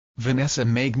Vanessa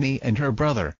Magne and her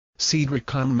brother, Cédric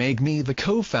Magne, the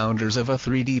co-founders of a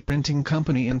 3D printing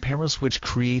company in Paris which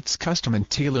creates custom and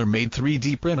tailor-made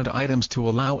 3D printed items to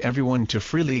allow everyone to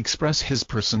freely express his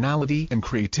personality and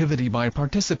creativity by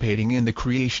participating in the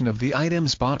creation of the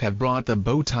items, have brought the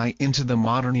bow tie into the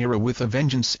modern era with a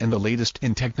vengeance and the latest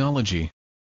in technology.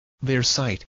 Their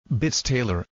site, Bits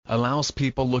Tailor, allows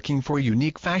people looking for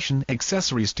unique fashion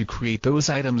accessories to create those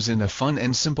items in a fun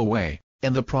and simple way,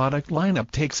 and the product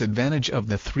lineup takes advantage of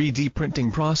the 3D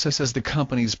printing process as the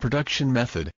company's production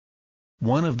method.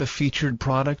 One of the featured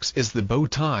products is the bow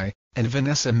tie, and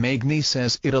Vanessa Magne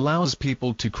says it allows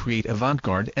people to create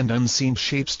avant-garde and unseen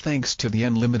shapes thanks to the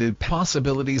unlimited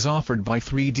possibilities offered by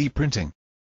 3D printing.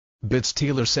 Bits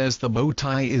Tailor says the bow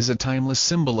tie is a timeless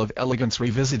symbol of elegance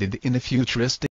revisited in a futuristic